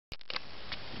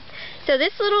So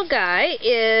this little guy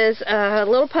is a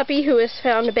little puppy who was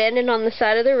found abandoned on the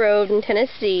side of the road in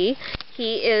Tennessee.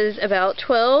 He is about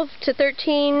 12 to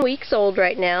 13 weeks old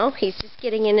right now. He's just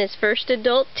getting in his first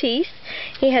adult teeth.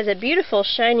 He has a beautiful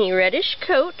shiny reddish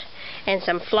coat and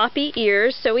some floppy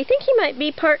ears, so we think he might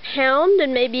be part hound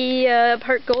and maybe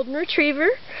part golden retriever.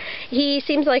 He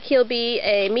seems like he'll be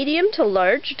a medium to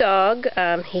large dog.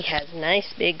 He has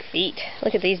nice big feet.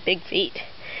 Look at these big feet.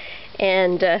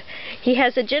 And he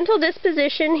has a gentle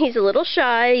disposition. He's a little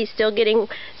shy. He's still getting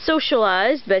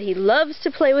socialized, but he loves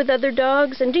to play with other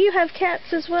dogs. And do you have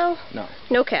cats as well? No.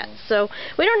 No cats. So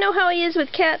we don't know how he is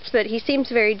with cats, but he seems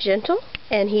very gentle,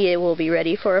 and he will be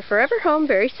ready for a forever home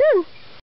very soon.